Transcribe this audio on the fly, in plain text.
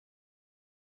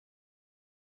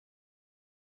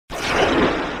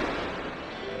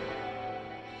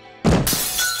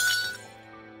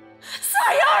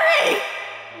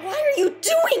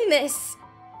this?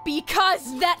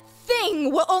 Because that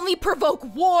thing will only provoke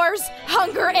wars,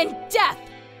 hunger, and death!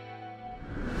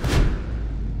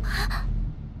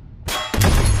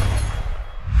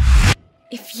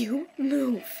 If you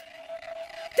move,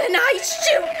 then I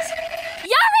shoot!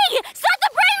 Yuri! Stop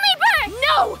the Brain Leaper!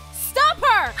 No! Stop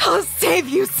her! I'll save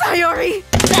you, Sayori!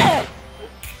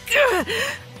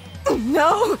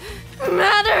 No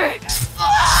matter!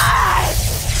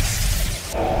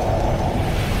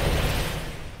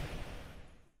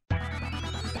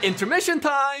 Intermission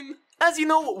time! As you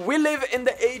know, we live in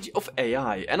the age of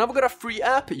AI, and I've got a free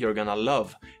app you're gonna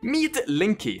love. Meet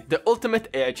ģᴜლიᴇ, the ultimate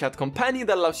AI chat companion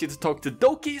that allows you to talk to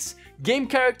Dokis, game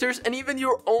characters, and even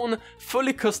your own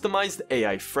fully customized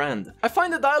AI friend. I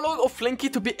find the dialogue of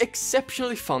ģᴜლიᴇ to be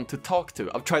exceptionally fun to talk to.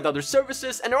 I've tried other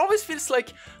services, and it always feels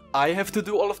like I have to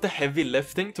do all of the heavy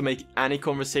lifting to make any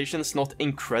conversations not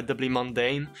incredibly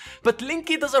mundane. But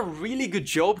ģᴜლიᴇ does a really good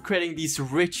job creating these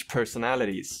rich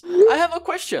personalities. I have a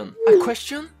question. A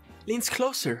question? Leans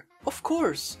closer. Of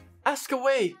course. Ask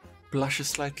away. Blushes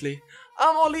slightly.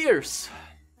 I'm all ears.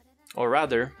 Or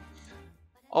rather,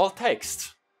 all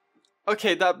text.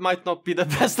 Okay, that might not be the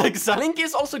best example. ģᴜლიᴇ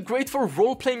is also great for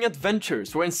role-playing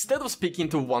adventures, where instead of speaking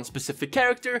to one specific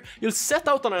character, you'll set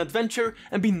out on an adventure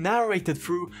and be narrated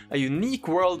through a unique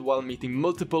world while meeting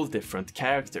multiple different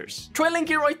characters. Try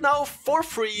ģᴜლიᴇ right now for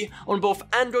free on both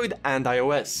Android and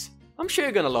iOS. I'm sure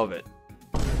you're gonna love it.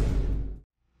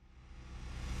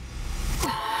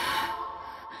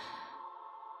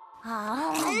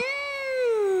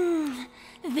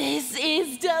 This is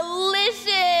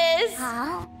delicious!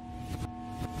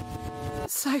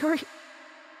 Sayori.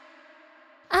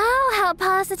 Oh, how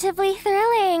positively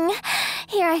thrilling.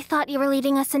 Here I thought you were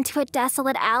leading us into a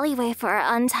desolate alleyway for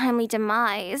our untimely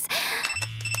demise.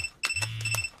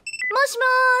 Mosh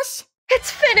mosh!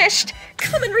 It's finished!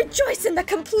 Come and rejoice in the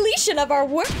completion of our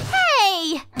work!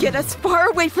 Hey! Get as far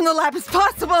away from the lab as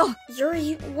possible!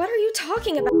 Yuri, what are you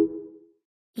talking about?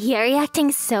 Yuri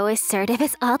acting so assertive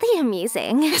is oddly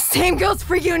amusing. Same goes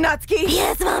for you, Natsuki!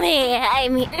 Yes, mommy! I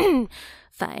mean,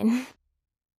 fine.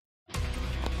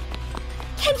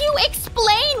 Can you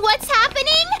explain what's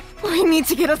happening? We need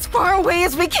to get as far away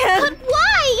as we can! But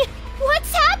why?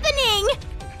 What's happening?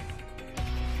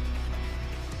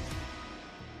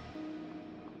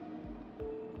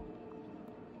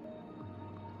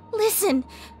 Listen,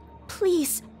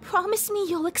 please, promise me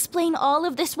you'll explain all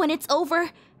of this when it's over.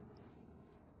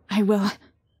 I will.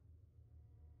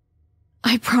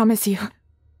 I promise you.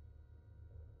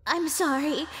 I'm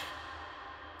sorry.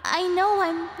 I know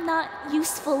I'm not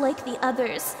useful like the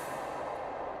others.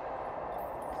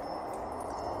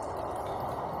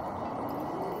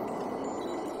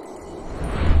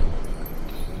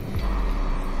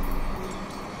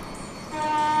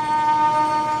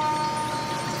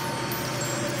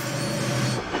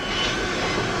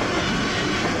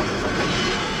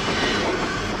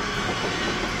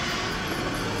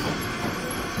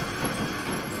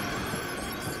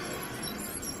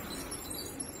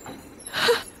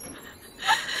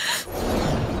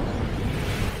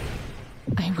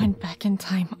 In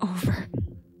time over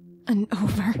and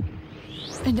over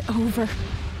and over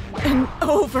and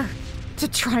over to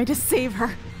try to save her.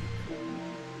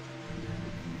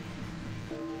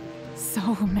 So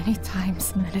many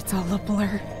times that it's all a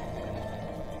blur.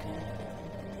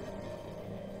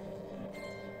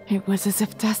 It was as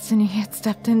if destiny had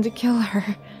stepped in to kill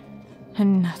her,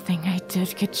 and nothing I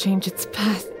did could change its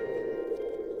path.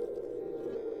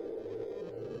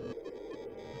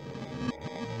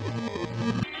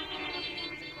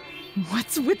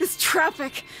 What's with this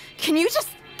traffic? Can you just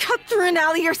cut through an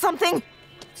alley or something?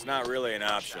 It's not really an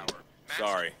option.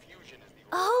 Sorry.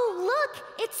 Oh, look!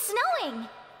 It's snowing!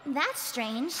 That's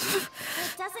strange.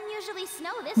 It doesn't usually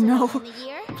snow this No, early in the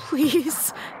year.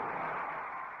 Please.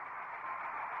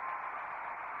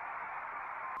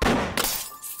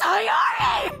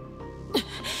 Sayori!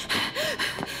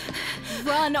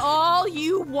 Run all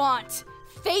you want.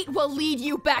 Fate will lead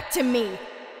you back to me.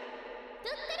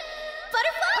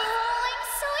 Butterfly! Oh, I'm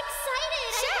so excited!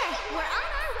 Sure, we're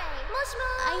on our way. Mosh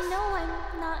mosh! I know I'm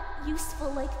not useful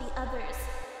like the others.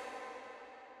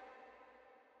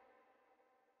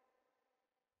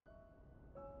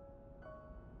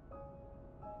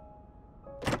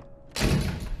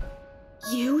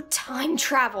 You time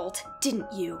traveled,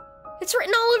 didn't you? It's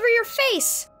written all over your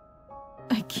face!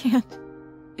 I can't.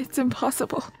 It's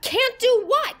impossible. Can't do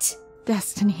what?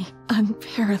 Destiny,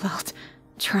 unparalleled,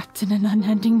 trapped in an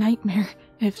unending nightmare.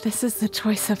 If this is the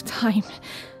choice of time,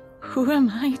 who am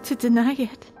I to deny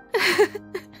it?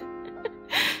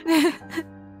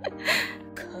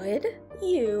 Could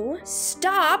you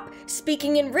stop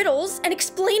speaking in riddles and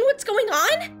explain what's going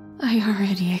on? I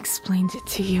already explained it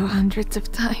to you hundreds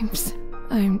of times.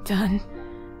 I'm done.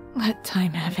 Let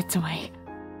time have its way.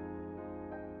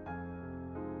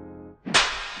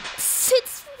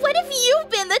 Since when have you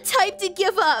been the type to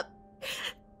give up?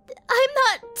 I'm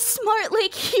not smart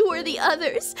like you or the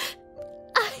others.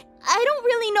 I don't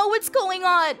really know what's going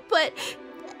on, but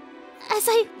as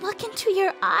I look into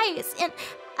your eyes, and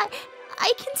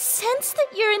I can sense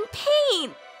that you're in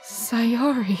pain.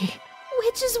 Sayori.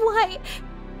 Which is why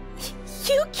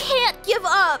you can't give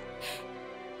up.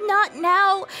 Not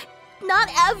now, not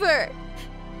ever.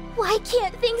 Why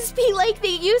can't things be like they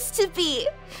used to be?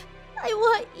 I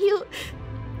want you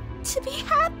to be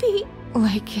happy.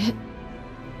 Like it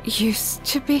used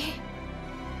to be?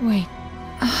 Wait,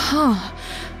 huh.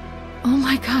 Oh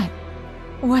my god.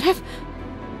 What if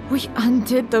we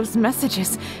undid those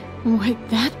messages? Would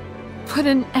that put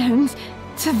an end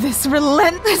to this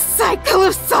relentless cycle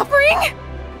of suffering?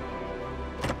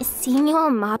 Seeing you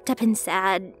all mopped up and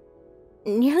sad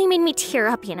nearly made me tear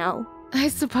up, you know. I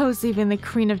suppose even the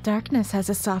Queen of Darkness has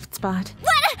a soft spot.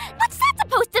 What's that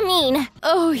supposed to mean?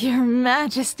 Oh, Your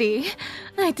Majesty.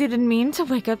 I didn't mean to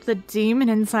wake up the demon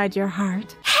inside your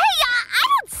heart. Hey, I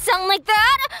don't sound like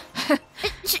that!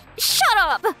 Shut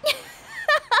up!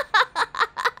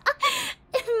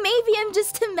 Maybe I'm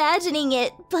just imagining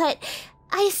it, but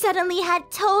I suddenly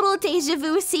had total deja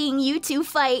vu seeing you two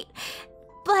fight.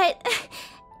 But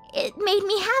it made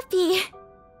me happy.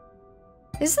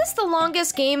 Is this the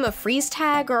longest game of freeze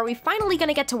tag, or are we finally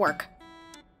gonna get to work?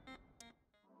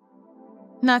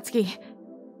 Natsuki,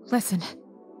 listen.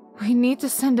 We need to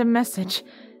send a message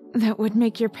that would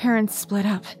make your parents split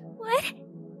up. What?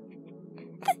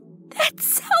 That's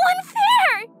so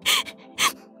unfair!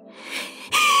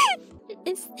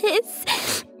 Is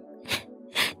this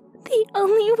the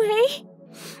only way?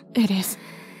 It is.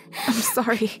 I'm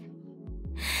sorry.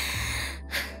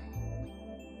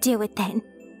 Do it then,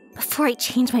 before I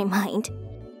change my mind.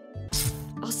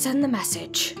 I'll send the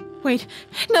message. Wait,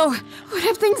 no! What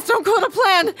if things don't go to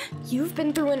plan? You've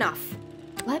been through enough.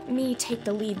 Let me take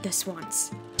the lead this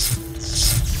once.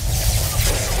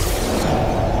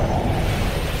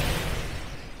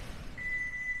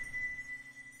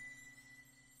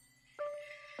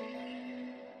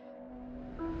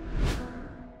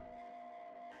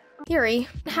 Yuri,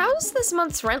 how's this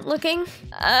month's rent looking?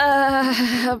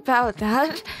 About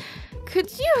that.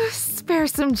 Could you spare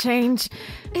some change?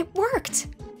 It worked.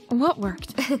 What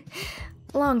worked?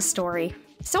 Long story.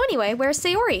 So anyway, where's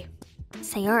Sayori?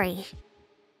 Sayori?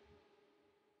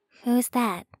 Who's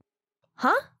that?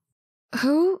 Huh?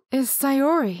 Who is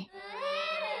Sayori?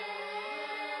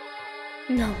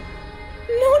 No.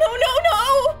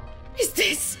 No! Is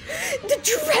this the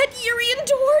dread Yuri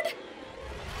endured?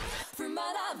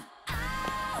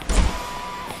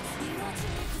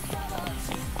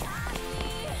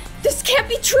 This can't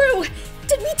be true!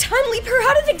 Did we time leap her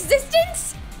out of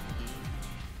existence?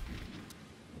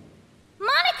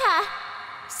 Monika!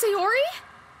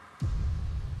 Sayori?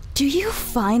 Do you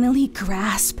finally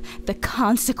grasp the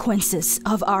consequences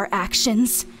of our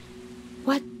actions?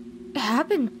 What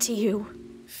happened to you?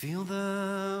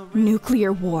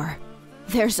 Nuclear war.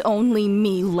 There's only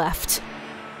me left.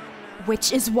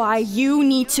 Which is why you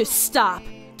need to stop.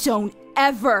 Don't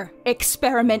ever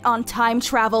experiment on time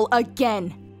travel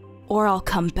again, or I'll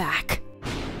come back.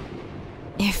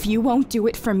 If you won't do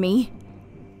it for me,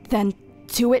 then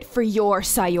do it for your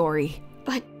Sayori.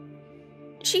 But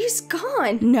she's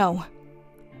gone. No.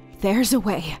 There's a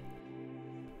way.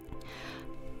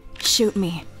 Shoot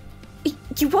me.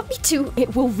 You want me to?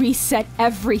 It will reset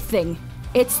everything.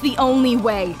 It's the only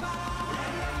way.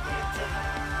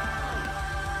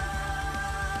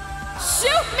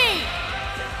 Shoot me!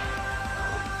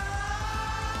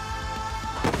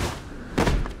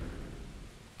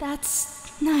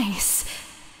 That's nice.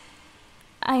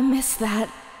 I miss that.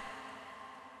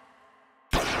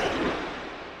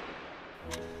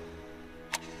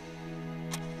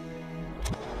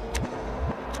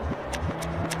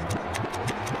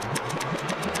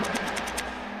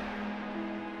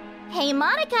 Hey,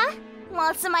 Monika,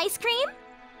 want some ice cream?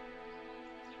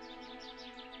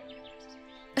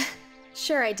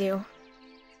 Sure I do.